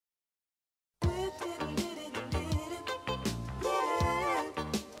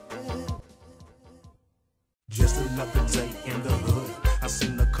another day in the hood. I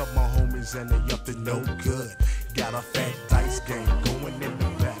seen a couple my homies and they up to no good. Got a fat dice game going in the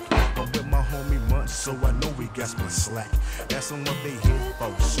back. I'm with my homie Munch, so I know we got some slack. That's what they hit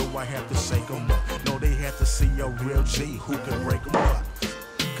for, so I have to shake 'em up. No, they have to see a real G who can break 'em up.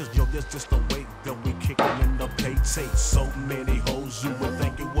 Cause yo, that's just the way that we kickin' in the pay tape. So many hoes, you would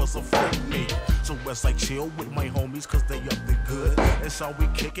think it was a fake me. So it's like chill with my homies, cause they up to good. That's how we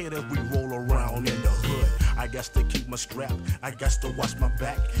kick it as we roll around in the hood. I guess to keep my strap, I guess to watch my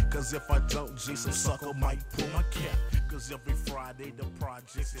back. Cause if I don't, G, some sucker might pull my cap. Cause every Friday the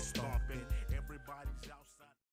projects is stomping. Everybody's out.